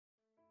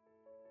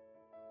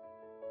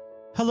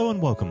Hello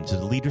and welcome to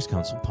the Leaders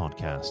Council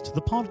podcast,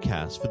 the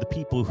podcast for the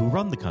people who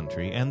run the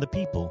country and the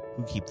people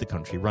who keep the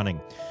country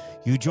running.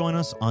 You join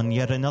us on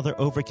yet another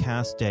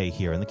overcast day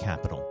here in the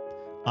capital.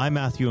 I'm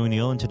Matthew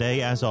O'Neill, and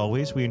today, as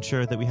always, we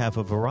ensure that we have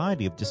a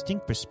variety of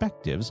distinct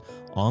perspectives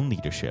on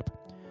leadership.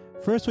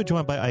 First, we're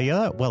joined by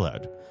Ayelet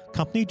Wellard,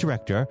 Company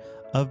Director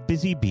of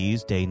Bizzy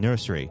Bees Day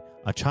Nursery,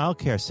 a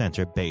childcare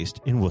centre based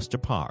in Worcester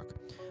Park.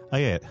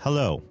 Ayelet,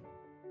 hello.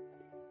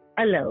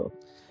 Hello.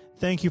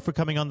 Thank you for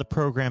coming on the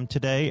program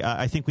today.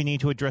 I think we need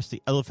to address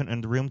the elephant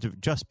in the room to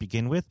just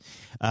begin with.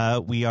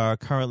 We are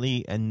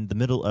currently in the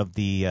middle of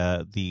the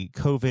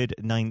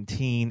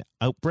COVID-19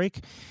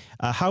 outbreak.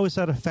 How is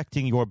that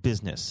affecting your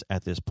business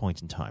at this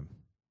point in time?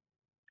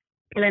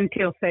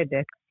 Plenty of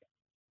headaches.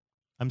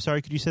 I'm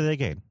sorry, could you say that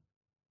again?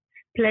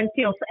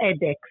 Plenty of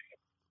headaches.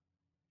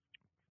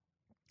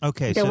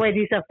 Okay. The way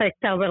this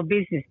affects our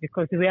business,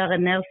 because we are a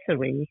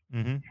nursery,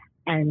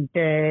 and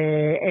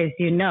as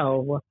you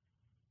know,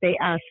 they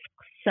ask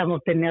some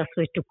of the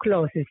nursery to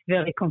close. It's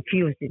very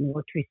confusing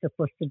what we're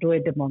supposed to do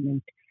at the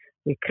moment.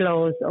 We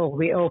close or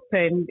we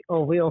open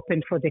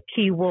for the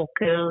key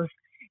workers,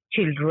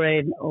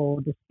 children,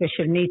 or the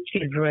special needs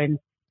children.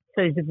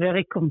 So it's a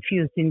very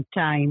confusing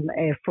time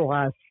for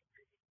us.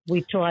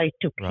 We try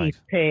to keep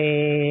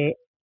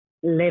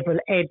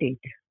level-headed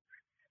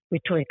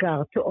with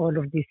regard to all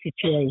of this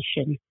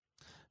situation.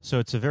 So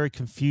it's a very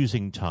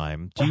confusing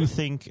time. Do you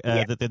think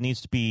that there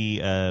needs to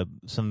be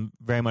some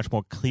very much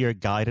more clear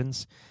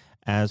guidance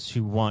as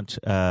to what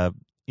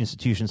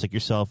institutions like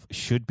yourself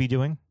should be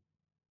doing?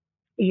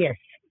 Yes,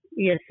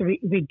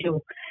 we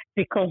do.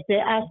 Because they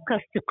ask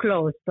us to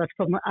close, but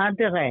from the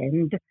other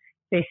end,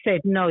 they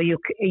said, no, you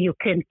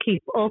can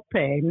keep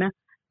open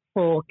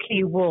for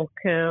key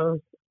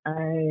workers,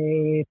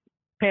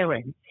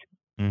 parents,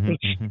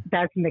 which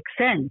does make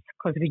sense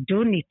because we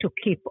do need to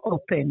keep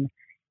open.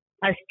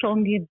 I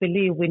strongly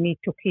believe we need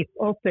to keep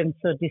open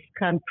so this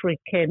country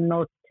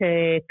cannot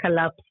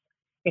collapse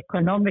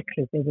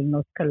economically. They will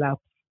not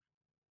collapse.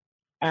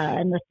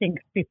 And I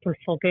think people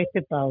forget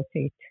about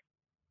it.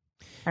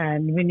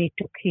 And we need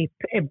to keep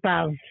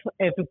above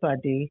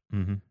everybody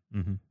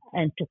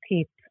and to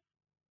keep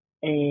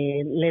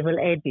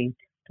level-headed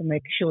to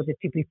make sure that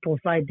we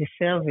provide the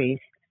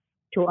service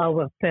to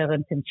our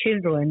parents and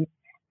children.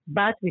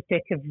 But we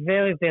take a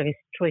very, very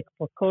strict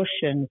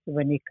precautions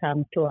when it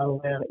comes to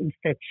our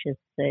infectious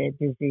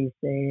disease.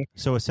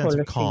 So a sense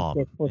of calm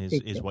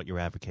is what you're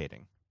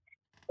advocating.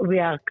 We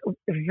are to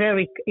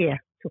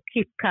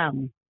keep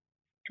calm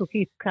and to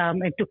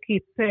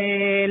keep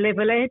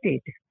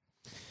level-headed.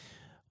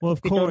 Well,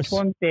 of course. We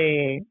don't want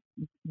the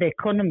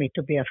economy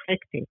to be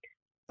affected.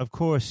 Of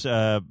course,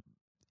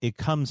 it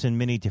comes in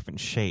many different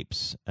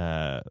shapes,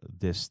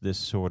 this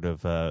sort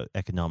of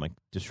economic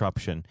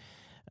disruption.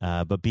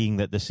 But being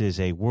that this is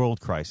a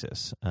world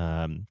crisis,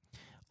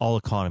 all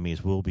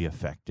economies will be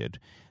affected.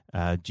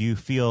 Do you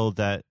feel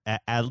that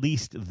at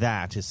least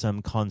that is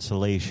some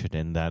consolation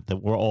in that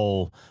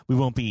we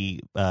won't be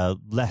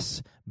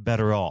less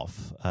better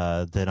off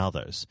than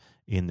others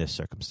in this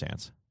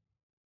circumstance?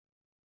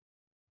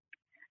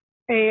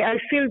 I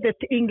feel that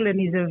England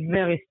is a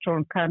very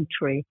strong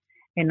country,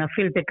 and I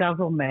feel the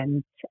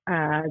government,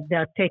 they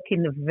are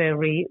taking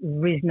very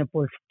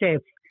reasonable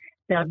steps.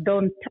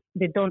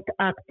 They don't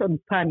act on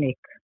panic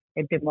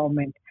at the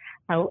moment.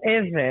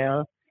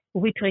 However,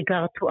 with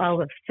regard to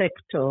our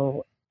sector,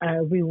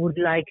 we would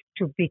like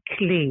to be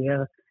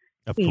clear.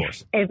 Of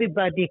course. If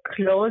everybody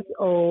close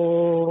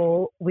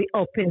or we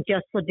open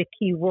just for the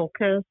key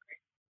workers,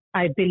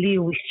 I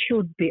believe we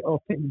should be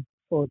open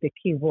for the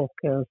key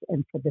workers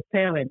and for the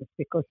parents,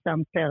 because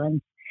some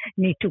parents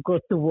need to go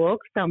to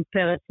work, some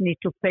parents need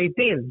to pay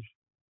bills.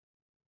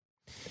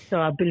 So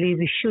I believe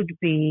we should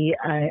be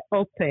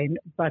open,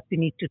 but we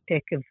need to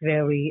take a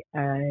very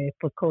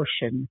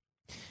precaution.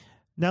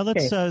 Now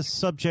let's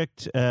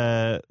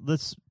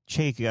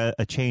take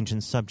a change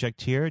in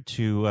subject here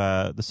to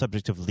the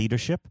subject of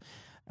leadership.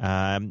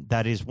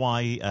 That is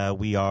why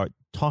we are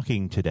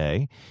talking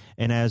today.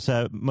 And as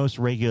most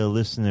regular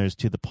listeners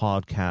to the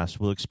podcast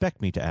will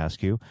expect me to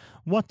ask you,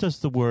 what does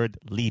the word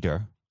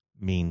leader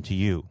mean to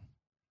you?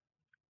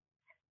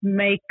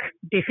 Make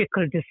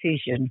difficult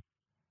decisions.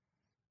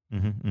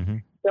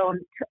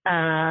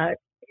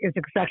 It's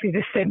exactly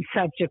the same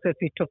subject that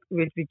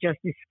we just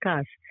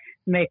discussed.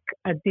 Make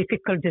a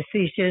difficult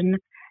decision,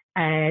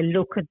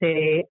 look at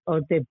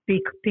the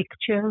big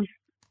pictures,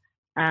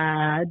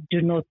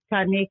 do not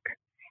panic,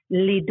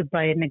 lead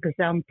by an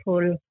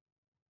example,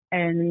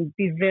 and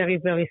be very,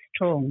 very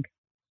strong.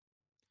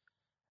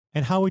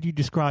 And how would you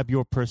describe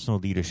your personal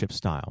leadership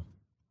style?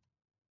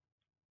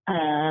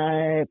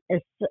 As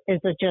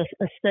I just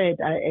said,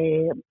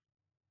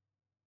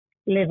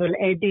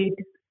 level-headed.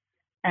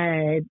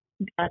 I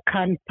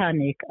can't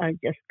panic. I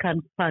just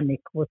can't panic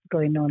what's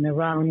going on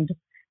around.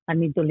 I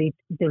need to lead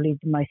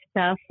my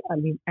staff. I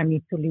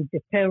need to lead the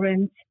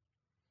parents.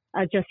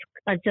 I just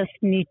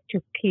need to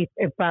keep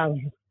above.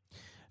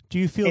 Do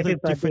you feel everybody.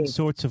 that different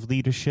sorts of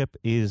leadership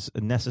is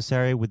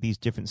necessary with these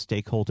different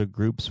stakeholder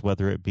groups,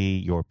 whether it be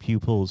your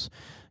pupils,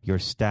 your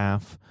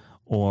staff,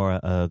 or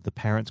the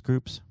parents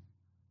groups?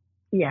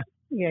 Yeah.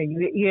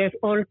 You have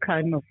all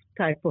kind of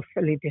type of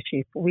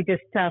leadership. With the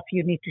staff,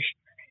 you need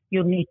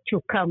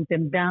to calm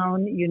them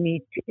down. They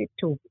need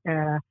to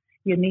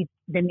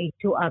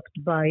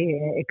act by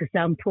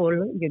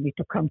example. You need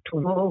to come to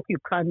work. You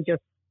can't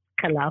just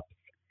collapse.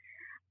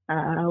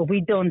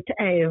 We don't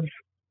have.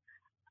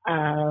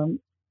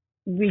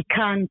 We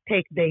can't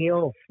take day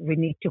off. We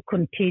need to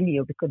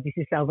continue because this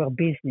is our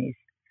business.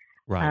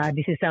 Right.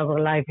 This is our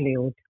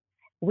livelihood.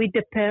 With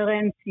the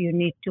parents, you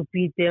need to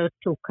be there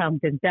to calm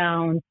them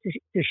down,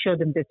 to show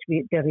them that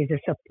there is a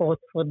support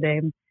for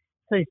them.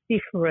 So it's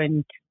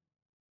different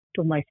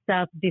to my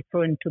staff,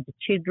 different to the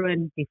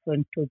children,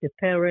 different to the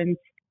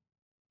parents,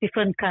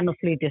 different kind of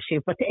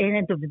leadership. But at the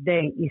end of the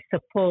day, is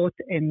support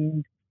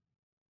and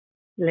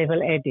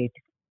level added.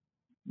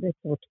 That's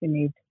what we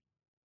need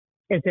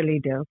as a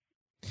leader.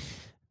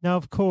 Now,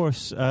 of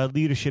course,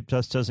 leadership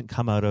doesn't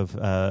come out of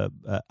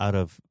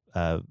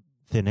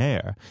thin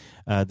air.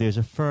 There's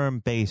a firm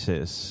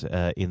basis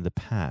in the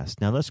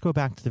past. Now, let's go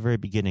back to the very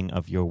beginning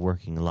of your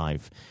working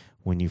life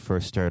when you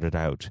first started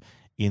out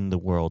in the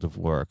world of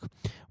work.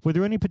 Were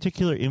there any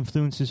particular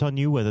influences on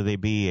you, whether they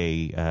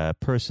be a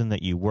person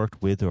that you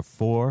worked with or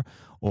for,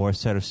 or a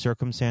set of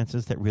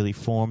circumstances that really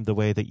formed the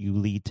way that you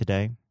lead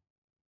today?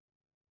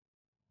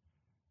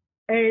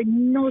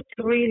 Not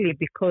really,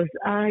 because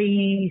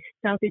I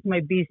started my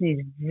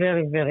business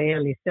very, very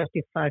early,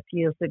 35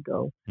 years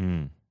ago.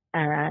 And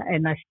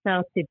I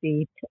started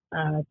it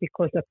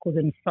because I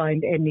couldn't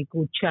find any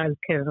good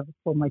childcare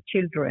for my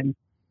children.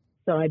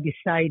 So I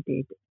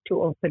decided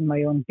to open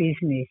my own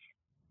business.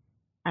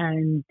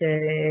 And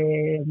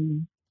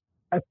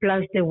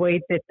plus the way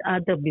that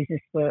other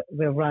businesses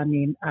were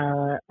running,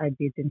 I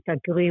didn't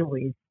agree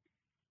with.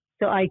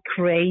 So I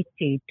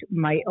created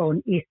my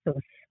own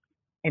ethos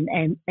and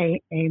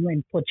aim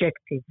and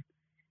projective.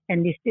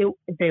 And it's still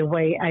the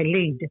way I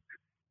lead.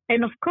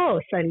 And of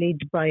course, I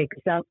lead by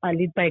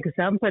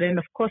example. And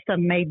of course, I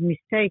made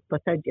mistakes,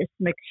 but I just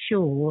make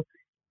sure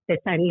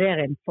that I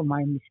learn from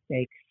my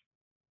mistakes.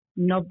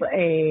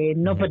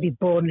 Nobody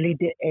born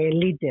a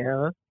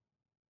leader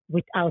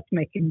without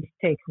making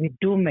mistakes. We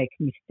do make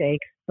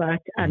mistakes,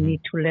 but I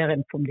need to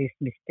learn from these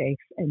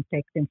mistakes and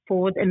take them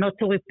forward, and not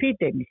to repeat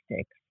the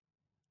mistakes.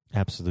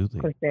 Absolutely.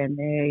 Because then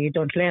you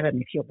don't learn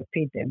if you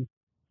repeat them.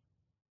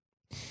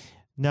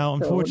 Now,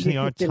 unfortunately,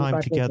 our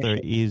time together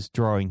is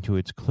drawing to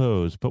its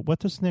close, but what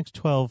does the next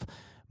 12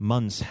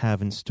 months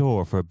have in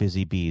store for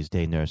Bizzy Bees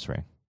Day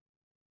Nursery?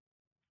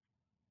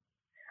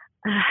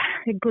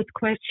 Good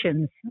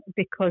questions,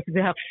 because we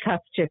have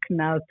subject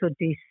now to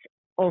this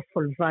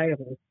awful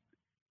virus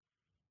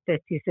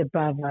that is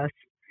above us.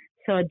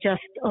 So I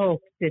just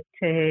hope that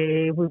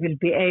we will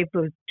be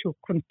able to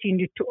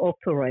continue to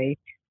operate,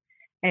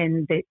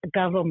 and the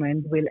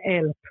government will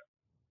help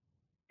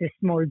the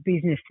small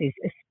businesses,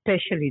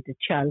 especially the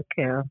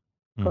childcare,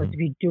 because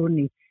we do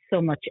need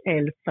so much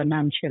help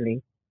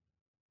financially.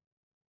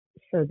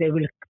 So they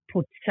will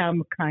put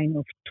some kind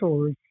of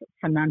tools,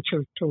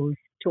 financial tools,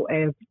 to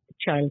help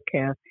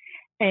childcare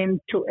and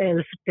to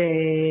help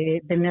the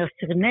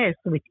nursery nurse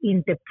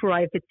within the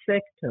private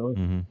sector.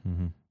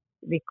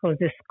 Because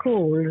the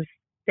schools,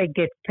 they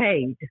get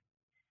paid.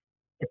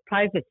 The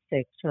private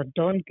sector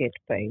don't get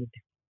paid.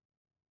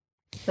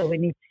 So we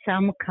need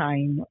some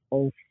kind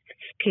of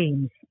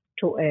schemes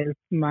to help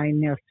my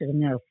nursery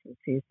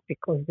nurses,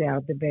 because they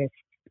are the best.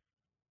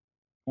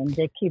 And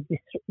they keep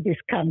this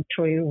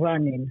country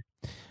running.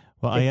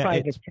 Well, the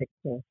private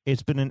sector.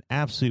 It's been an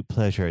absolute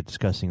pleasure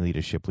discussing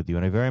leadership with you,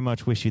 and I very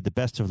much wish you the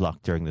best of luck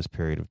during this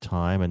period of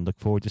time, and look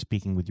forward to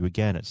speaking with you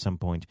again at some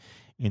point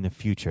in the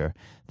future.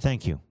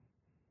 Thank you.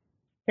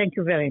 Thank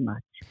you very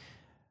much.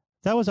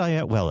 That was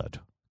Ayelet Wellard,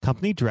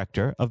 Company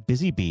Director of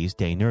Bizzy Bees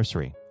Day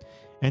Nursery.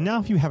 And now,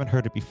 if you haven't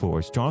heard it before,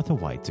 it's Jonathan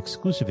White's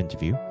exclusive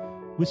interview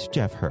with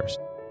Jeff Hurst.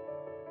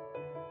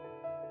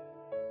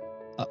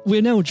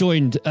 We're now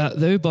joined,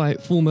 though, by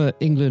former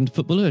England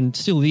footballer and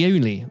still the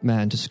only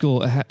man to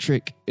score a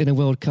hat-trick in a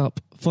World Cup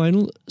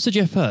final, Sir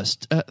Jeff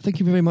Hurst. Thank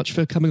you very much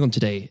for coming on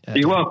today.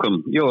 You're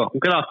welcome. You're welcome.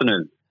 Good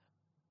afternoon.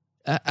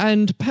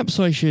 And perhaps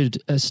I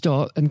should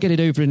start and get it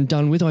over and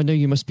done with. I know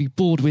you must be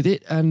bored with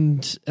it,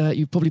 and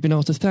you've probably been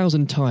asked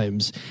 1,000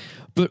 times.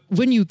 But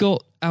when you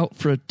got out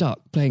for a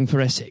duck playing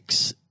for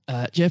Essex,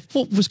 Jeff,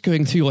 what was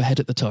going through your head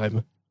at the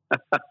time?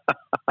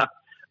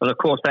 Well, of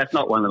course, that's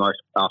not one of the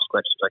most asked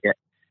questions I get.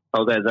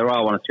 Oh, there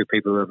are one or two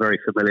people who are very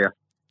familiar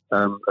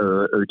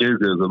who do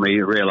Google me,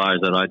 who realise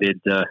that I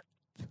did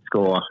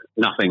score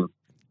nothing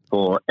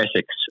for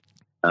Essex,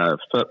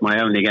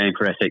 my only game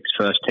for Essex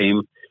first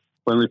team,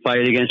 when we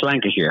played against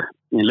Lancashire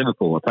in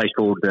Liverpool, a place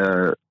called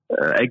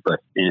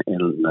Egbert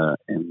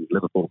in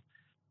Liverpool,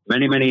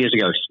 many, many years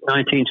ago,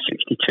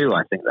 1962,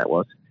 I think that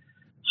was.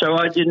 So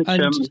I didn't, I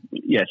didn't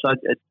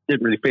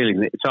really feel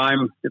it at the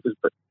time. It was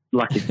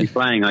lucky to be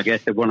playing, I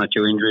guess. There were one or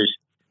two injuries.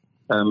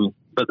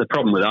 But the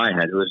problem that I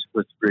had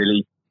was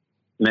really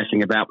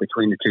messing about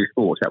between the two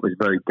sports. That was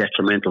very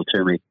detrimental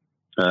to me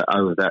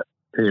over that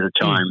period of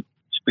time,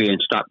 being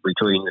stuck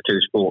between the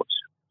two sports.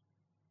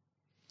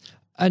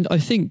 And I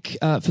think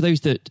for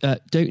those that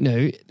don't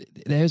know,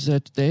 there's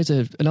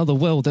another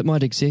world that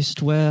might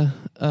exist where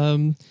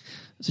Sir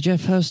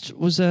Geoff Hurst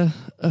was a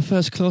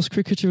first-class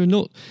cricketer and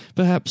not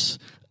perhaps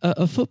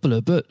a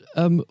footballer. But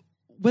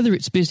whether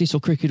it's business or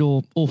cricket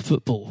or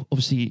football,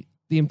 obviously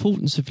the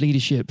importance of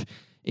leadership,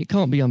 it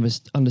can't be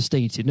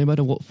understated, no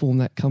matter what form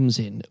that comes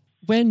in.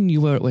 When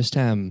you were at West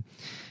Ham,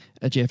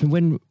 Geoff, and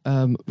when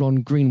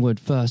Ron Greenwood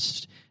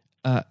first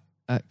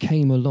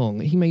came along,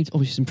 he made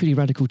obviously some pretty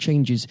radical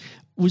changes.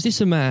 Was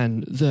this a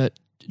man that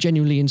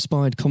genuinely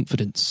inspired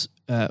confidence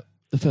the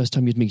first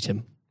time you'd meet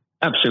him?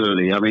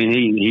 Absolutely. I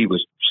mean, he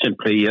was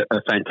simply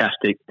a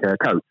fantastic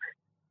coach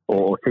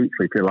or teacher,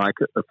 if you like,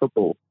 at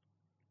football.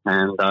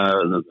 And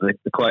the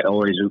quite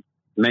always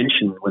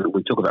mentioned when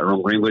we talk about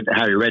Ron Greenwood,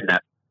 Harry Redknapp,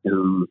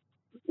 who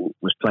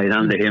was played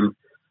under him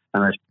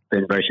and has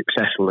been very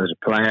successful as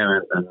a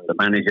player and the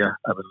manager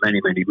over many,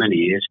 many, many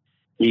years.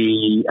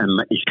 He's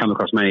come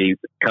across many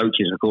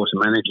coaches, of course,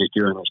 and managers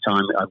during his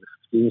time over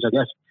years, I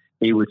guess.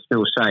 He would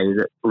still say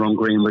that Ron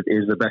Greenwood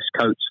is the best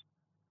coach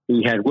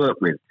he'd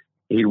worked with.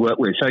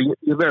 So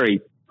you're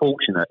very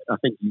fortunate. I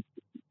think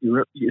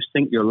you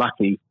think you're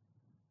lucky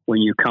when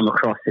you come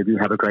across, if you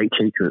have a great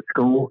teacher at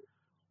school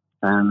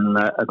and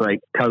a great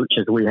coach,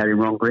 as we had in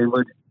Ron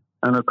Greenwood,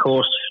 and of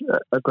course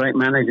a great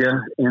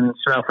manager in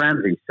Sir Alf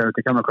Ramsey. So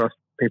to come across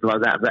people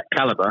like that, of that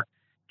calibre,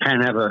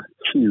 can have a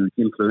huge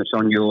influence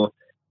on your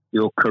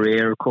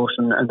career, of course,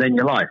 and then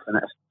your life. And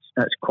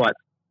that's quite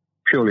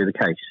purely the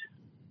case.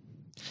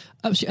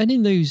 Absolutely. And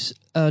in those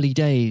early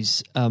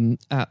days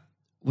at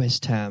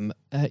West Ham,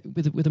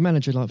 with a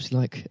manager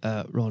like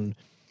Ron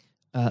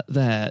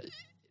there,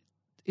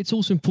 it's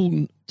also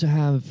important to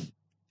have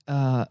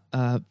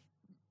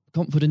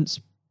confidence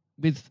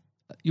with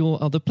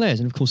your other players,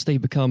 and of course they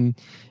become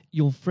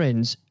your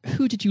friends.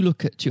 Who did you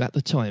look at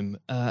the time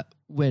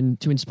when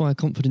to inspire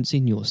confidence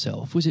in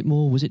yourself? Was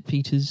it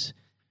Peters?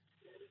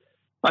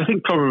 I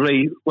think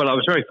probably. Well, I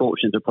was very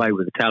fortunate to play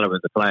with the calibre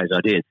of the players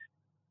I did.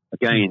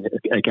 Again,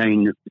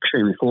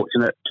 extremely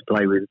fortunate to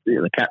play with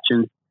the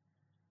captain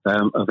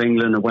of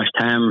England and West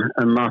Ham,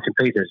 and Martin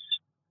Peters,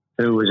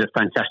 who was a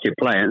fantastic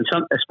player. And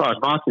as far as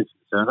Martin's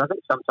concerned, I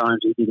think sometimes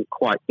he didn't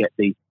quite get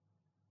the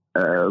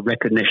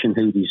recognition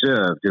he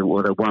deserved.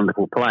 What a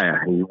wonderful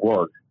player he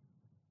was.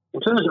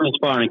 In terms of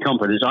inspiring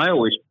confidence, I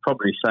always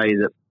probably say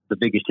that the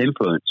biggest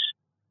influence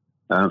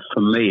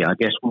for me, I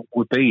guess,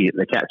 would be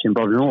the captain,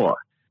 Bob Noor.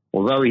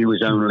 Although he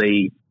was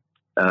only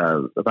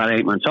about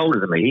 8 months older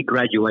than me, he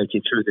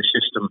graduated through the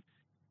system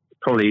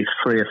probably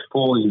 3 or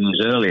 4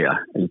 years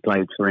earlier. He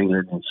played for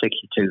England in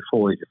 62,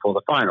 4 years before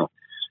the final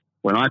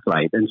when I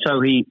played. And so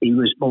he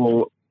was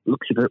more,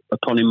 looked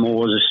upon him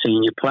more as a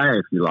senior player,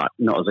 if you like,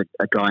 not as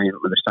a guy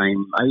with the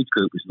same age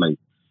group as me.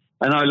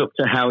 And I looked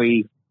at how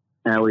he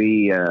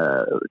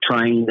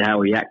trained,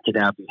 how he acted,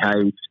 how he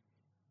behaved,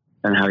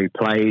 and how he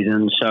played.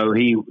 And so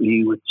he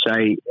would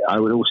say, I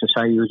would also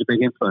say he was a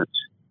big influence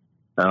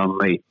on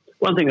me.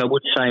 One thing I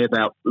would say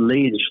about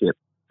leadership,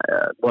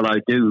 what I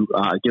do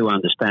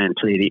understand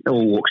clearly in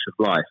all walks of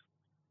life,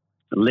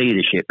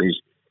 leadership is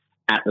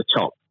at the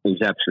top, is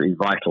absolutely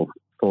vital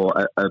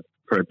for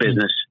a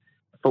business,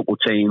 a football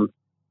team,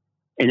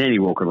 in any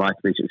walk of life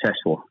to be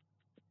successful.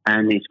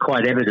 And it's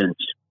quite evident.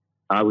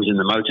 I was in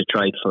the motor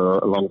trade for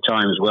a long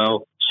time as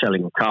well,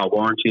 selling car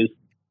warranties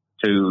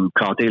to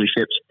car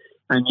dealerships.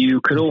 And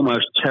you could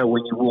almost tell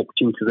when you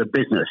walked into the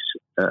business,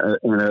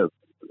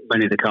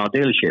 many of the car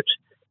dealerships,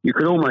 you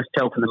could almost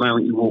tell from the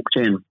moment you walked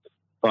in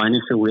by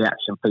initial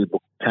reaction,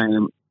 people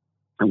came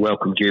and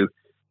welcomed you,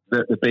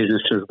 that the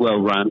business was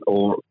well run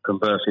or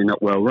conversely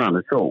not well run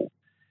at all.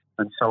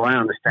 And so I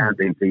understand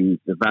the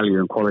value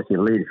and quality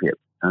of leadership.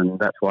 And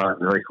that's why I'm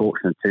very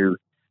fortunate to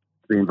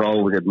be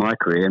involved in my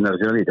career in those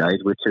early days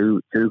with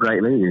two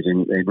great leaders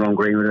in Ron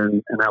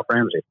Greenwood and Alf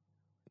Ramsey.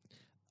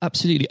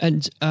 Absolutely.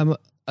 And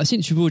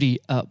since you've already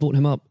brought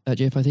him up,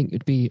 Geoff, I think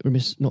it'd be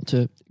remiss not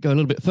to go a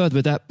little bit further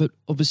with that. But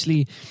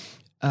obviously,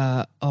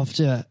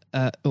 after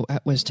at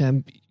West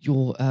Ham,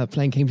 your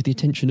playing came to the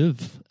attention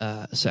of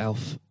Sir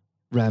Alf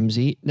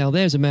Ramsey. Now,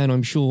 there's a man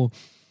I'm sure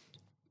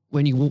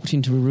when you walked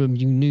into a room,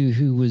 you knew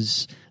who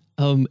was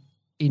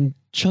in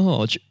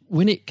charge.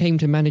 When it came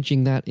to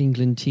managing that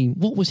England team,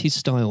 what was his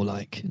style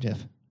like,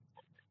 Geoff?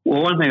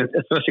 Well,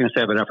 the first thing I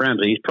say about Alf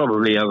Ramsey, he's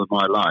probably over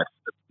my life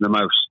the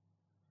most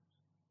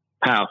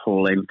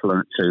powerful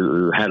influence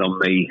who had on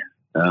me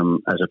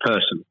as a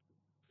person.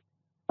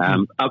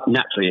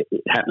 Naturally,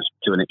 it happens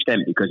to an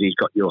extent because he's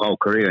got your whole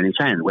career in his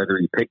hand. Whether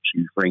he picks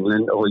you for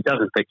England or he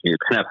doesn't pick you, it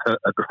can have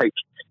a great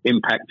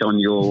impact on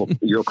your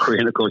career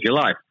and, of course, your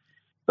life.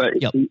 But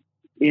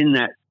in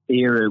that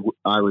era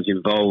I was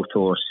involved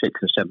for 6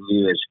 or 7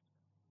 years,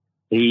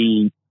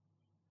 it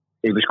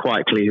was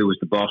quite clear who was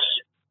the boss.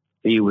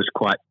 He was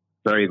quite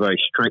very, very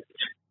strict.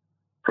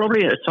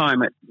 Probably at a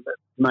time,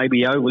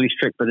 maybe overly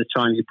strict, but at a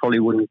time you probably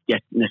wouldn't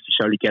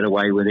necessarily get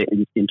away with it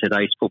in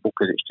today's football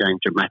because it's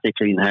changed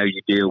dramatically in how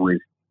you deal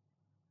with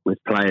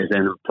with players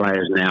then and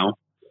players now.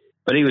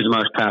 But he was the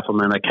most powerful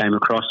man I came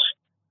across,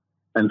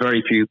 and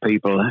very few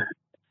people.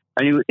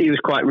 And he was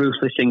quite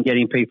ruthless in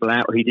getting people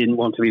out who didn't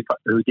want to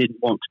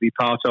be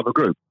part of a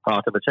group,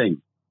 part of a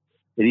team.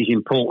 It is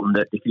important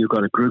that if you've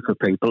got a group of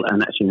people,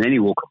 and that's in any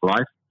walk of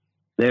life,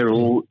 they're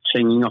all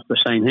singing off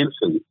the same hymn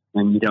sheet,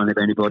 and you don't have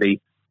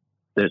anybody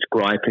that's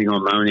griping or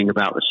moaning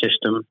about the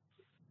system.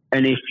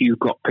 And if you've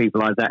got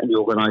people like that in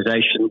your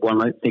organisation,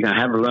 one thing I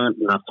have learned,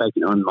 and I've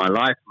taken it on in my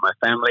life, my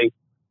family,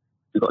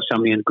 you've got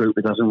somebody in the group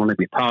that doesn't want to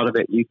be part of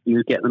it,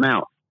 you get them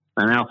out.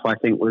 And Alf, I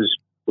think, was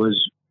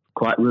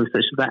quite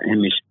ruthless with that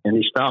in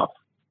his staff.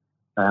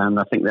 And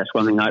I think that's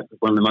one of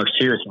the most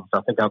serious things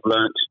I think I've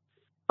learned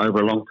over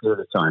a long period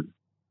of time.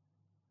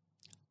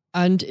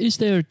 And is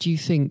there, do you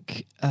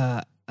think,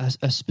 a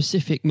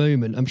specific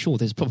moment, I'm sure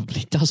there's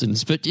probably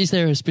dozens, but is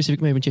there a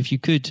specific moment, Jeff, you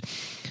could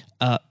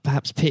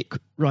perhaps pick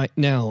right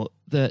now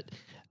that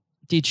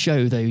did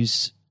show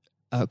those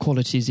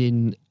qualities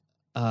in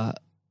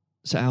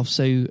Sir Alf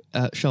so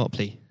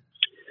sharply?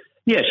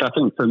 Yes, I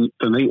think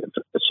for me,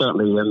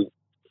 certainly,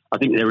 I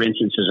think there are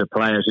instances of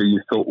players who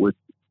you thought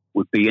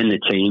would be in the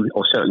team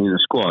or certainly in the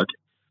squad,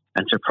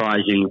 and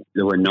surprising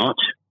they were not.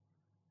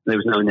 There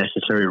was no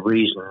necessary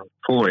reason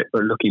for it,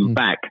 but looking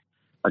back,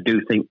 I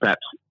do think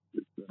perhaps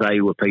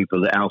they were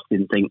people that Alf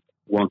didn't think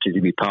wanted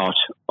to be part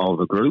of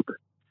a group.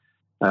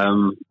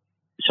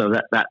 So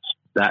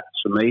that's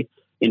for me.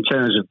 In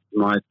terms of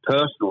my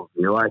personal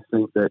view, I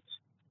think that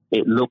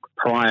it looked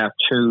prior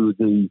to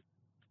the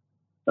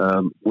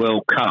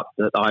World Cup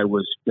that I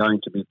was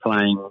going to be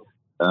playing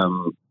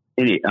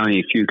in it. Only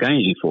a few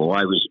games before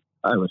I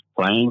was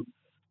playing,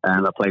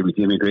 and I played with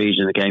Jimmy Greaves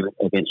in a game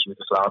against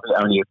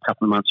Yugoslavia only a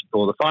couple of months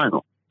before the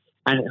final.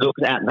 And it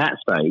looked at that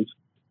stage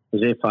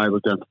as if I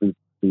was going to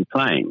be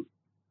playing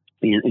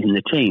in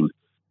the team.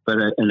 But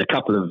in a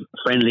couple of more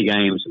friendly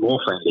games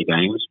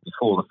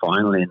before the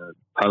final in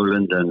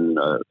Poland and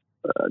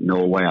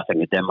Norway, I think,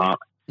 and Denmark,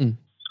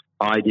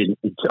 I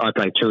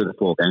played 2 of the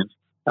 4 games,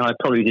 and I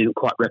probably didn't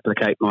quite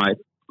replicate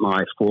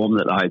my form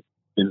that I'd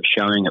been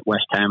showing at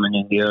West Ham and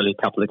in the early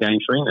couple of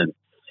games for England.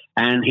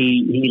 And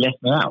he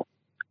left me out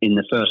in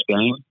the first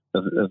game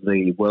of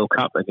the World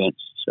Cup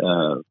against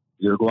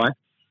Uruguay.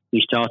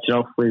 He started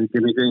off with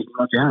Jimmy Greaves and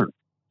Roger Hunt.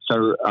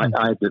 So I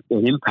had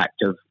an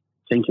impact of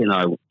thinking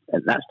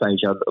at that stage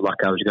I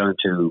was going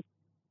to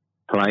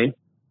play,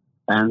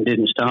 and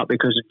didn't start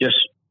because of just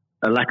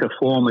a lack of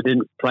form. I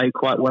didn't play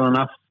quite well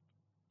enough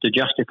to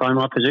justify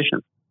my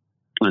position.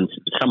 And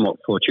somewhat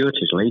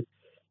fortuitously,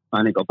 I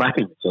only got back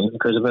in the team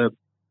because of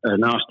a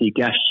nasty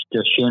gash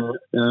to shin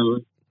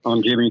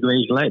on Jimmy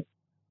Greaves' leg.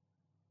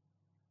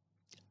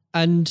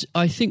 And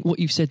I think what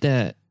you've said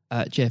there,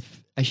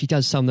 Jeff, actually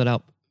does sum that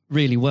up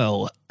really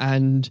well.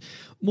 And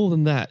more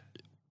than that,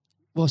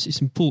 whilst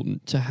it's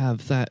important to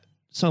have that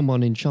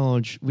someone in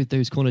charge with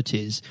those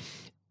qualities,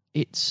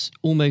 it's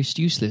almost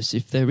useless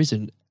if there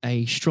isn't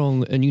a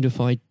strong and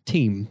unified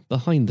team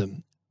behind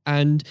them.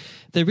 And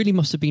there really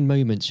must have been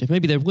moments, Jeff,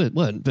 maybe there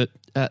weren't, but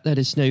let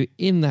us know,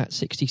 in that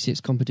 66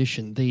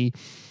 competition, the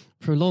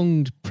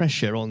prolonged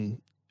pressure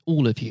on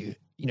all of you,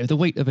 the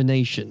weight of a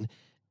nation,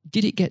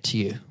 did it get to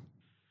you?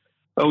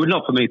 Oh,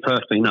 not for me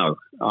personally, no.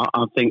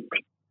 I think,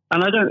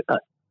 and I don't,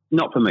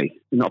 not for me,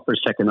 not for a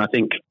second. I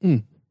think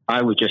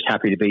I was just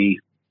happy to be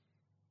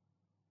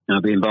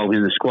involved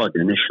in the squad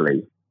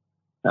initially.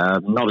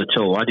 Not at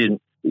all.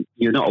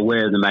 You're not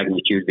aware of the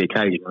magnitude of the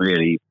occasion,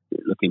 really,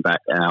 looking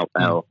back out.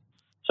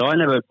 So I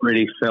never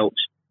really felt,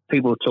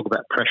 people talk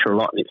about pressure a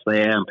lot, and it's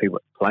there, and people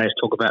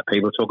talk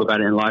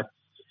about it in life.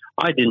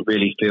 I didn't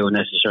really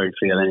necessarily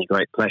feel any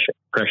great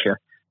pressure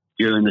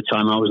during the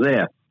time I was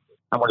there.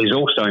 And what is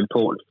also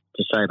important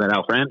to say about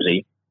Alf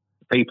Ramsey,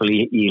 the people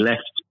he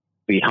left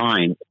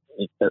behind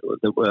that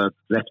were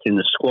left in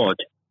the squad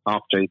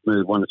after he'd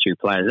moved 1 or 2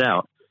 players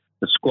out,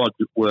 the squad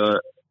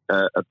were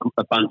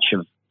a bunch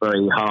of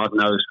very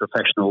hard-nosed,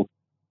 professional,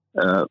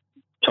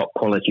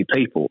 top-quality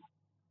people.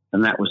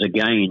 And that was,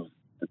 again,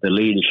 the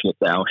leadership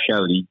that Al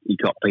showed. He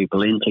got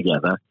people in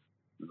together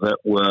that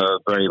were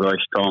very,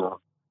 very strong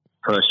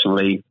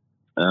personally.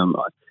 And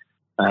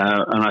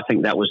I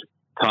think that was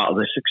part of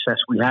the success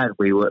we had.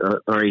 We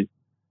were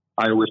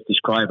I always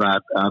describe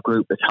our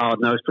group as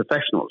hard-nosed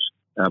professionals.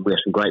 We have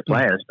some great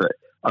players, but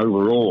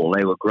overall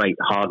they were great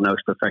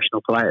hard-nosed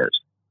professional players.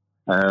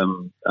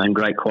 And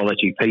great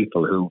quality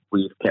people who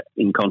we've kept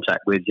in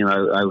contact with,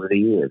 over the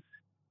years.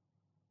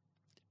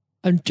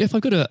 And Jeff,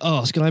 I've got to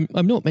ask, and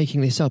I'm not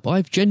making this up,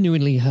 I've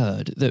genuinely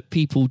heard that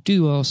people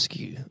do ask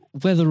you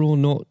whether or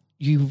not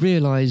you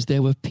realise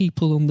there were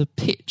people on the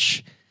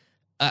pitch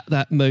at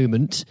that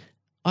moment.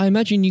 I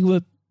imagine you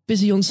were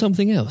busy on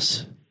something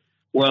else.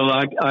 Well,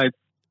 I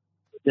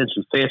did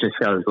some theatre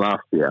shows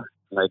last year.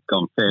 They've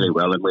gone fairly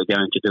well, and we're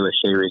going to do a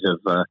series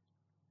of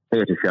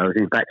theatre shows,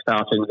 in fact,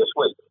 starting this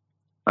week,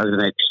 over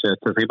the next 2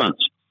 or 3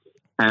 months.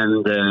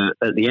 And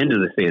at the end of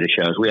the theatre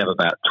shows, we have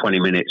about 20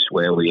 minutes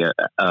where we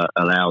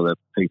allow the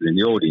people in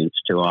the audience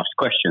to ask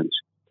questions.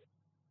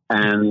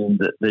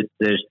 And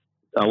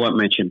I won't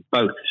mention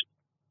both.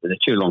 They're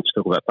too long to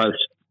talk about both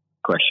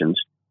questions.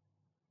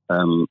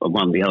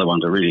 One of the other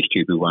one's a really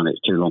stupid one. It's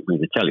too long for me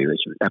to tell you.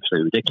 It's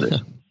absolutely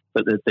ridiculous.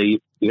 But the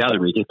other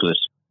ridiculous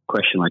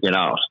question I get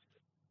asked,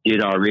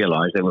 did I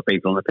realise there were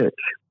people on the pitch?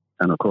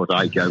 And of course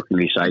I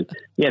jokingly say,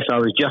 yes, I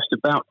was just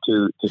about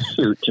to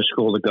shoot to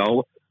score the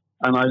goal.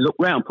 And I looked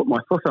round, put my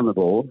foot on the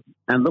ball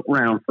and looked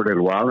round for a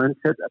little while and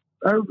said,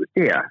 oh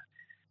dear,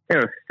 there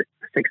are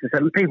 6 or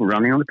 7 people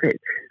running on the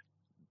pitch.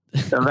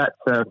 So that's,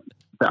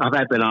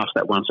 I've been asked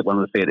that once at one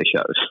of the theatre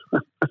shows.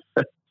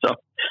 So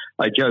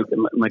I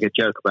make a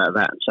joke about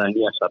that and saying,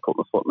 yes, I put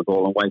my foot on the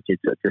ball and waited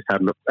to just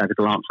have a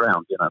glance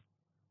round, you know.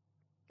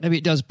 Maybe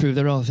it does prove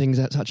there are things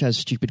such as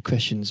stupid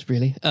questions,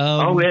 really.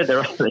 Oh, yeah,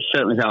 there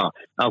certainly are.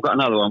 I've got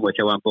another one which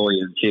I won't bore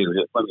you with.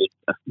 It won't be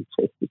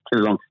too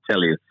long to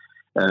tell you.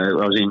 I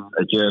was in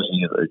a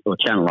Jersey, or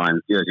Channel Line,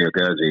 Jersey or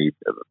Guernsey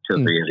 2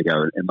 or 3 years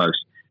ago, and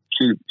most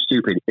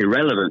stupid,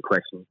 irrelevant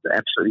questions,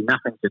 absolutely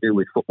nothing to do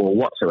with football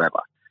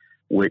whatsoever,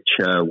 which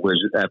was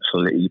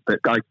absolutely, but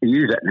I can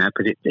use that now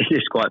because it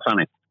is quite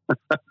funny.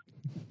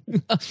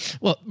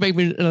 Well,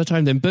 maybe another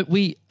time then, but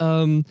we...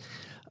 well,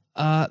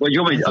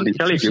 you want me? I can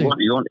tell you if you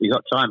want. You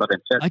got time? I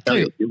can tell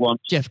you if you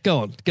want. Jeff, go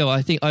on. Go.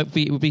 I think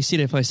it would be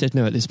silly if I said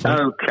no at this point.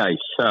 Okay,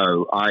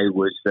 so I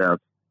was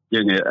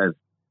doing at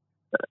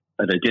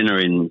a dinner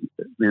in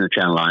the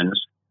Channel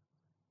Lines,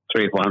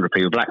 300 or 400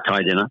 people, black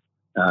tie dinner,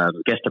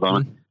 guest of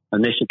honour.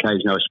 On this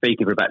occasion, I was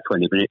speaking for about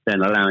 20 minutes,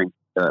 then allowing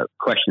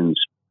questions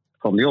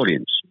from the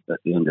audience at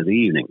the end of the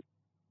evening.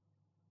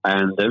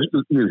 And there was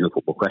usual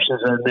football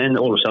questions, and then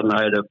all of a sudden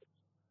I heard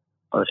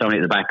somebody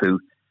at the back who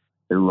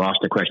asked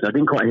a question. I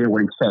didn't quite hear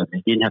what he said.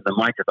 He didn't have the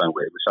microphone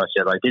with him, so I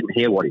said, I didn't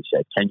hear what he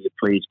said. Can you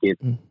please give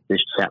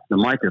this chap the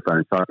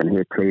microphone so I can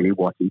hear clearly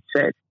what he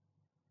said?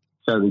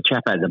 So the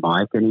chap had the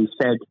mic, and he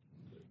said,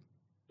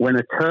 when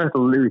a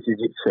turtle loses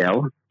its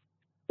shell,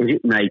 is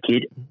it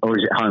naked or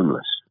is it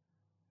homeless?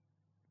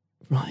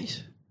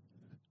 Right.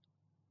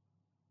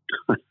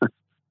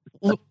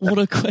 What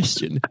a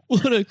question.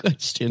 What a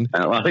question.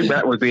 I think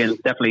that would be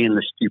definitely in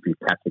the stupid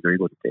category,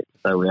 wouldn't it?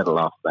 So we had a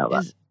laugh about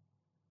that.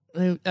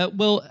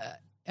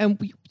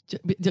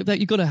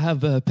 You've got to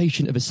have a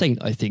patient of a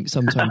saint, I think,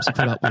 sometimes to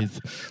put up with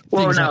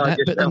things like that.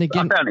 But then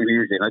again, I found it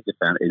amusing. I just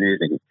found it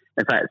amusing.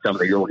 In fact, some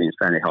of the audience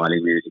found it highly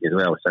amusing as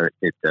well. So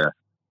it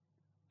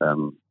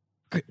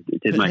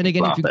did make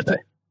me laugh that day.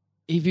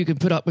 If you can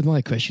put up with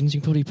my questions,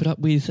 you can probably put up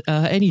with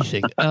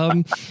anything.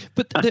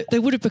 But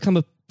there would have become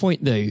a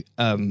point, though,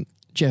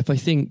 Jeff, I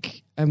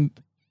think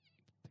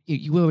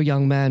you were a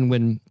young man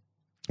when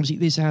obviously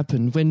this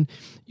happened, when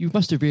you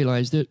must have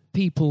realised that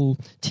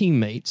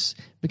teammates,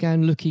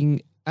 began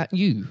looking at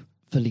you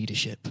for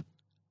leadership.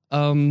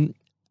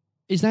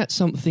 Is that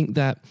something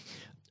that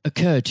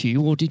occurred to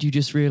you, or did you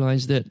just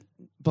realise that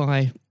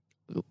by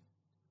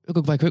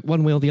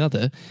one way or the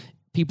other,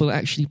 people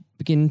actually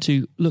begin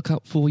to look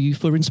up for you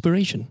for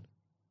inspiration?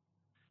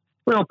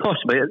 Well,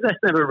 possibly. That's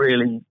never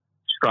really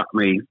struck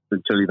me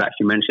until you've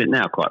actually mentioned it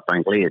now, quite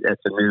frankly.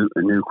 It's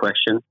a new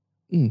question.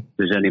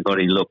 Does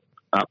anybody look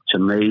up to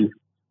me?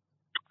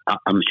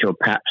 I'm sure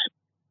perhaps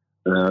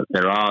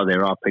there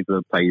are people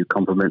who pay you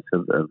compliments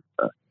of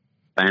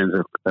fans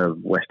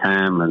of West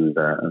Ham and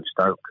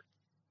Stoke,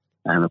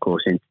 and of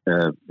course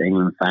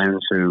England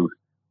fans who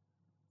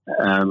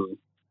I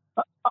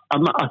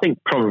think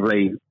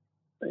probably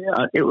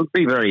it would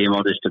be very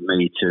immodest of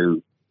me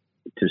to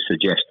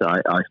suggest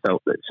that I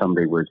felt that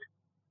somebody was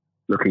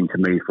looking to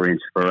me for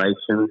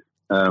inspiration.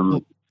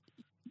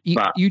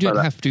 You don't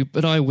have to,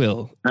 but I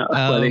will.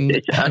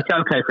 It's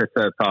okay for a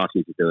third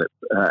party to do it.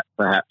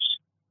 Perhaps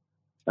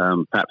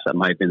that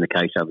may have been the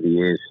case over the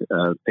years.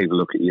 People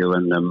look at you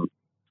and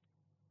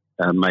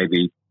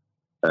maybe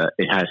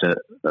it has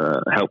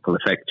a helpful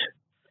effect.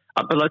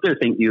 But I do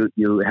think you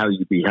how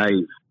you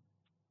behave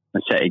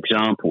and set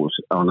examples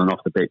on and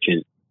off the pitch,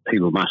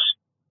 people must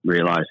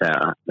realise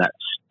that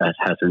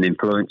has an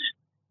influence.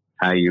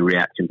 How you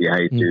react and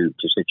behave to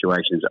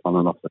situations on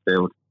and off the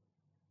field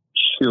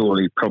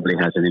surely probably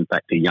has an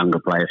impact to younger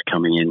players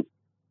coming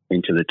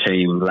into the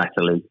team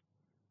latterly.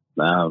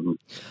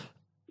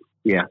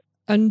 Yeah.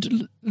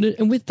 And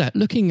with that,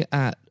 looking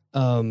at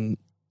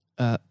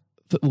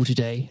football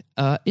today,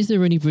 is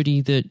there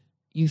anybody that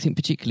you think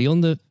particularly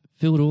on the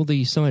field or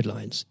the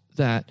sidelines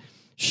that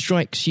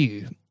strikes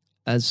you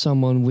as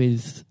someone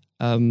with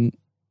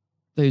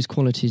those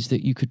qualities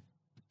that you could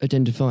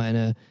identify in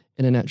a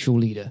natural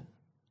leader?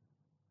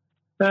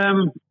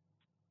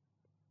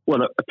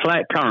 Well,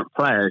 current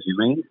players, you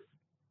mean?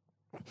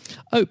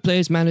 Oh,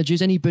 players,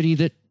 managers, anybody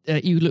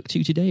that you look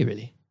to today,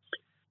 really?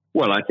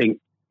 Well, I think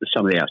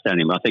some of the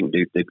outstanding. I think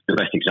the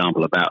best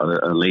example about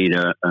a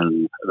leader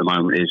and at the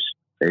moment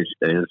is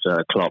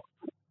Klopp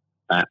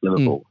at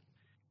Liverpool.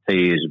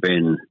 He has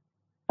been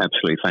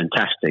absolutely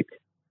fantastic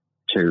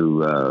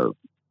to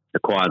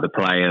acquire the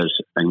players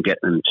and get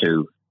them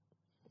to.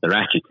 Their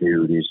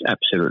attitude is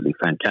absolutely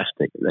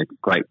fantastic. They're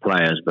great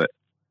players, but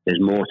there's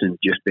more than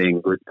just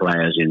being good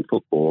players in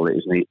football. It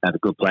is have a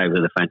good player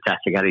with a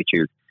fantastic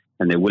attitude,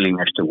 and their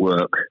willingness to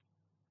work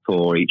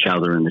for each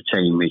other and the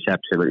team is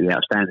absolutely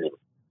outstanding.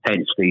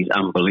 Hence these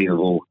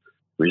unbelievable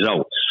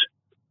results.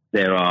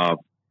 there are,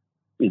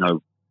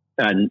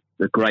 and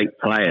the great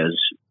players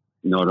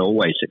not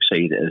always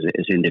succeed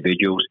as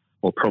individuals,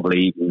 or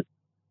probably even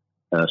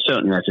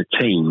certainly as a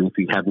team if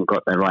you haven't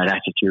got the right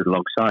attitude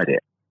alongside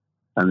it.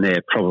 And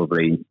they're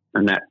probably,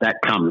 and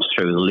that comes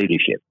through the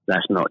leadership.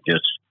 That's not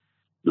just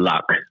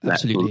luck.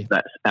 Absolutely.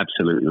 That's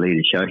absolute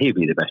leadership. He'd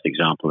be the best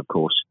example, of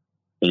course,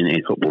 in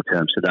football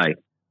terms today,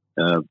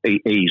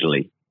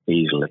 easily.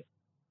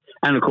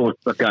 And of course,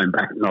 but going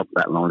back not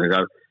that long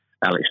ago,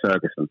 Alex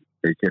Ferguson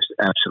is just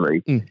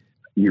absolutely.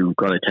 You've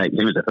got to take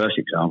him as the first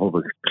example,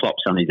 because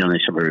Klopp's only done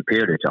this over a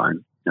period of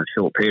time, a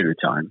short period of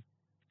time.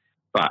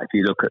 But if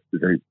you look at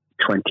the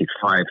 26,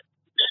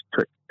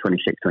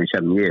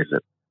 27 years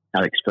that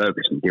Alex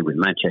Ferguson did with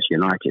Manchester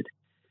United,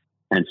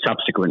 and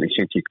subsequently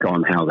since he's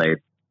gone, how they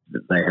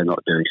are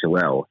not doing so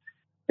well.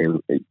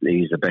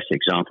 He's the best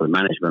example of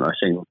management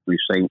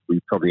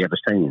we've probably ever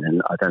seen,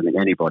 and I don't think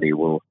anybody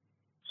will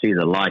see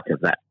the light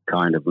of that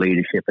kind of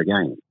leadership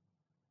again.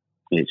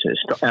 It's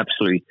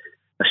absolutely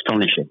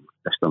astonishing.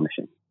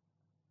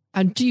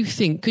 And do you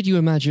think, could you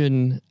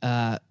imagine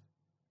Sir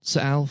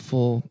Alf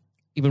or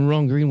even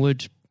Ron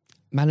Greenwood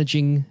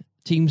managing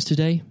teams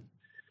today?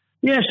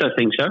 Yes, I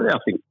think so. I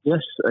think,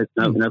 yes,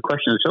 no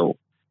question at all.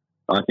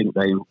 I think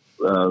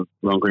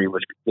Ron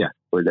Greenwood,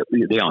 well,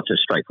 the answer,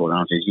 straightforward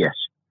answer is yes.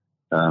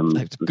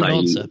 Good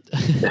answer.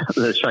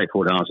 The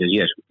straightforward answer is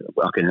yes.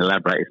 I can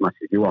elaborate as much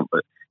as you want,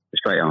 but the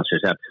straight answer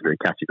is absolutely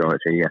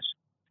categorically yes.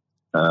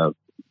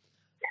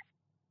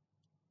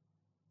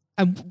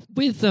 And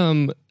with,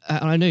 and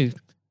I know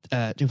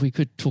if we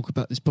could talk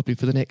about this probably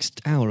for the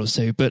next hour or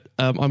so, but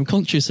I'm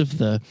conscious of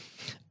the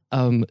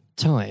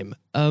time.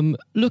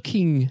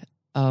 Looking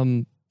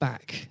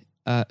back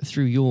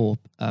through your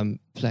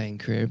playing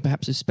career,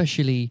 perhaps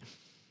especially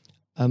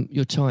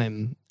your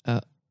time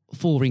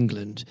for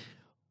England,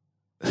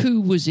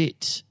 who was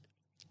it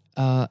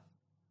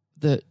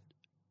that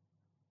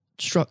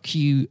struck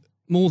you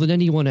more than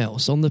anyone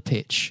else on the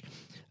pitch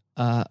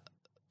that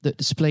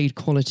displayed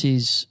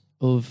qualities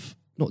of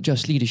not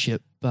just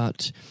leadership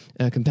but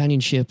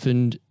companionship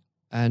and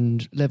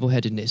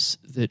level-headedness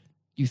that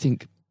you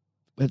think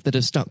that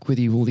have stuck with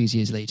you all these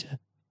years later?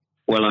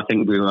 Well, I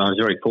think I was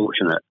very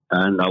fortunate,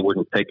 and I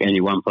wouldn't pick any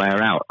one player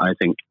out. I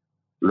think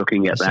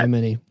looking at that,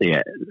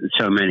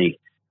 so many,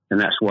 and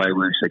that's why we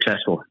were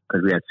successful,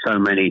 because we had so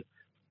many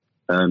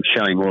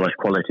showing all those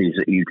qualities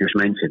that you just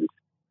mentioned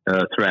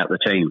throughout the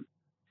team.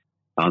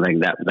 I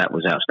think that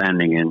was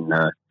outstanding, and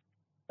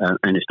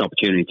it's an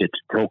opportunity to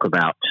talk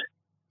about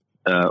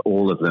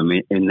all of them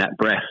in that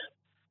breath.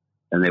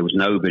 And there was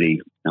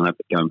nobody, and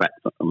going back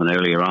from an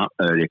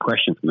earlier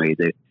question for me,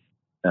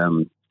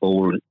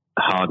 all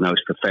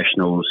hard-nosed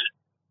professionals,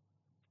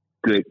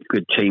 good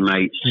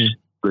teammates,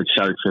 good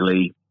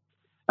socially,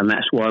 and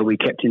that's why we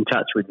kept in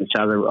touch with each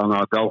other on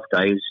our golf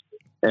days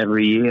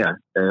every year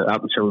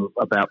up until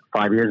about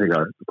 5 years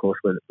ago. Of course,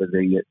 with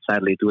the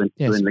sadly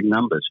dwindling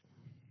numbers,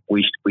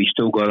 we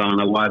still got on.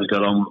 Our wives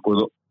got on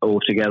all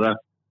together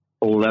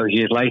all those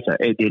years later.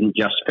 It didn't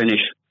just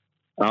finish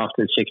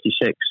after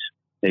 '66.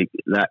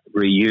 That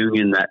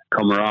reunion, that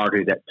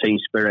camaraderie, that team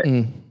spirit,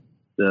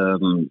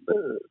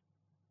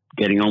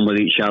 getting on with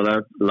each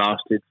other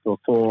lasted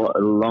for a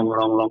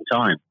long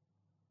time.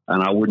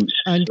 And I wouldn't,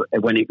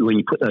 when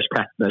you put those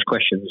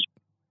questions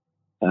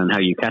and how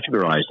you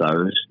categorise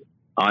those,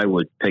 I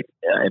would pick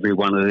every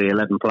one of the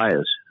 11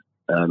 players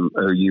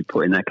who you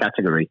put in that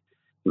category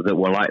that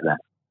were like that.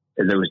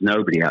 There was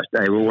nobody else.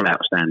 They were all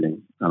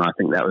outstanding. And I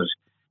think that was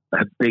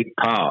a big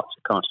part.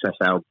 I can't stress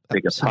how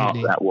big a part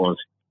that was.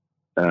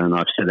 And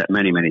I've said that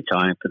many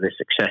times, for the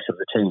success of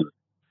the team.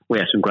 We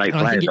have some great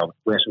players.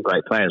 We have some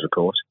great players, of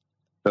course.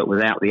 But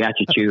without the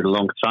attitude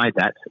alongside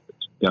that,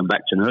 going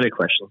back to an earlier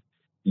question,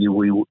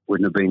 we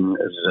wouldn't have been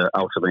as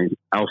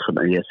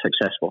ultimately as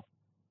successful.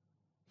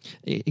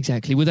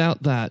 Exactly.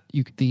 Without that,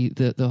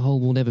 the whole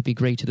will never be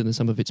greater than the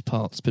sum of its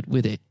parts. But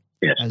with it,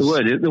 yes, the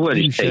word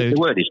is team. The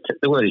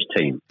word is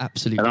team.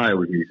 Absolutely. And I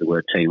always use the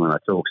word team when I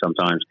talk.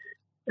 Sometimes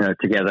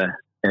together,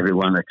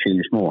 everyone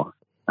achieves more,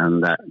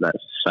 and that's the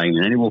same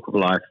in any walk of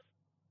life.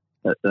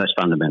 That's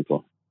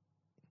fundamental.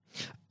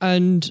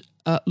 And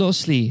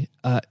lastly,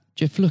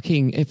 Jeff,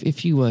 looking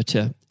if you were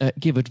to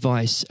give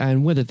advice,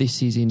 and whether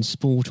this is in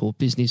sport or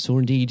business or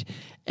indeed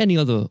any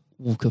other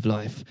walk of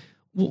life,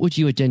 what would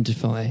you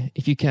identify,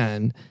 if you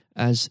can,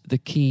 as the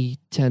key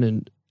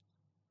tenet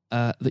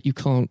that you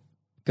can't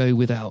go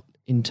without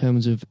in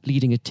terms of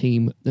leading a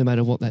team, no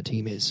matter what that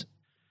team is?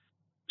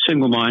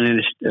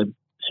 Single-mindedness,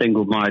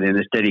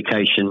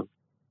 dedication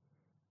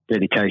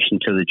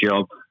to the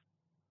job,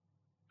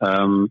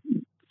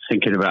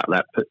 thinking about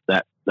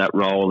that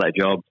role, that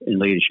job in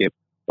leadership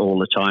all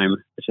the time.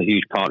 It's a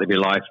huge part of your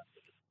life.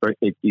 I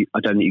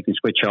don't think you can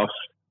switch off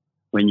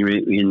when you're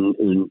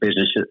in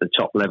business at the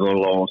top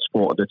level or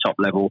sport at the top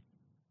level.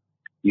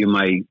 You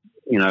may,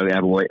 have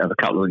a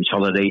couple of weeks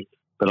holiday,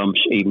 but I'm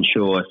even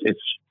sure if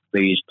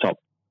these top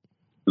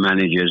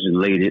managers and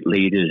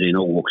leaders in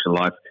all walks of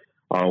life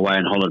are away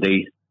on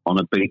holiday on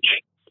a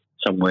beach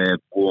somewhere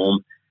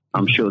warm,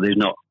 I'm sure there's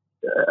not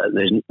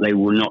they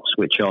will not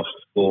switch off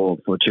for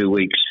 2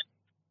 weeks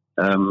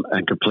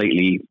and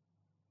completely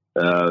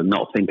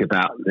not think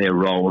about their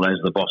role as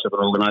the boss of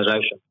an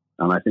organisation.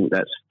 And I think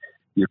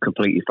you're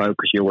completely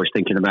focused. You're always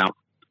thinking about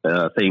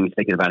things,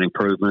 thinking about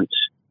improvements,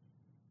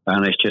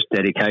 and it's just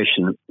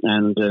dedication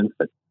and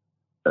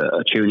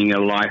tuning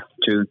your life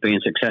to being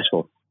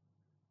successful.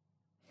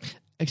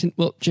 Excellent.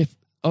 Well, Jeff,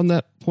 on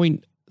that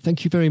point,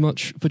 thank you very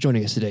much for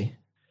joining us today.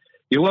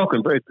 You're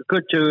welcome. Very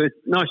good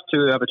nice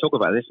to have a talk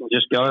about this and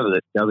just go over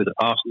the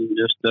past and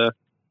just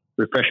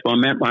refresh my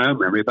own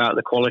memory about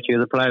the quality of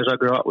the players I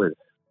grew up with.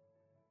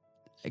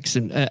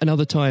 Excellent.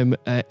 Another time,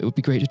 it would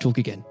be great to talk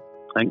again.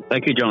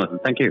 Thank you, Jonathan.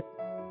 Thank you.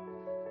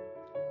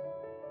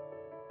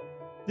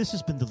 This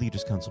has been the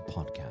Leaders Council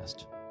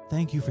podcast.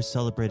 Thank you for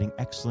celebrating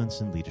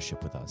excellence in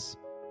leadership with us.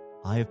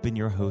 I have been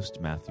your host,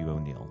 Matthew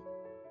O'Neill.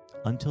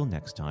 Until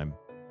next time,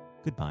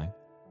 goodbye.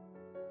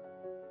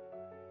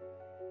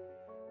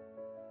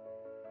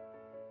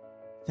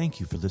 Thank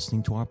you for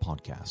listening to our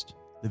podcast.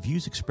 The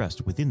views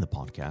expressed within the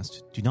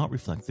podcast do not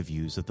reflect the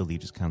views of the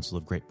Leaders Council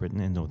of Great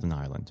Britain and Northern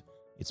Ireland,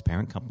 its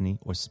parent company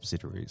or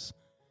subsidiaries,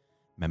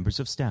 members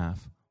of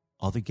staff,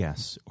 other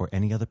guests, or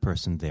any other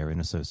person therein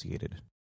associated.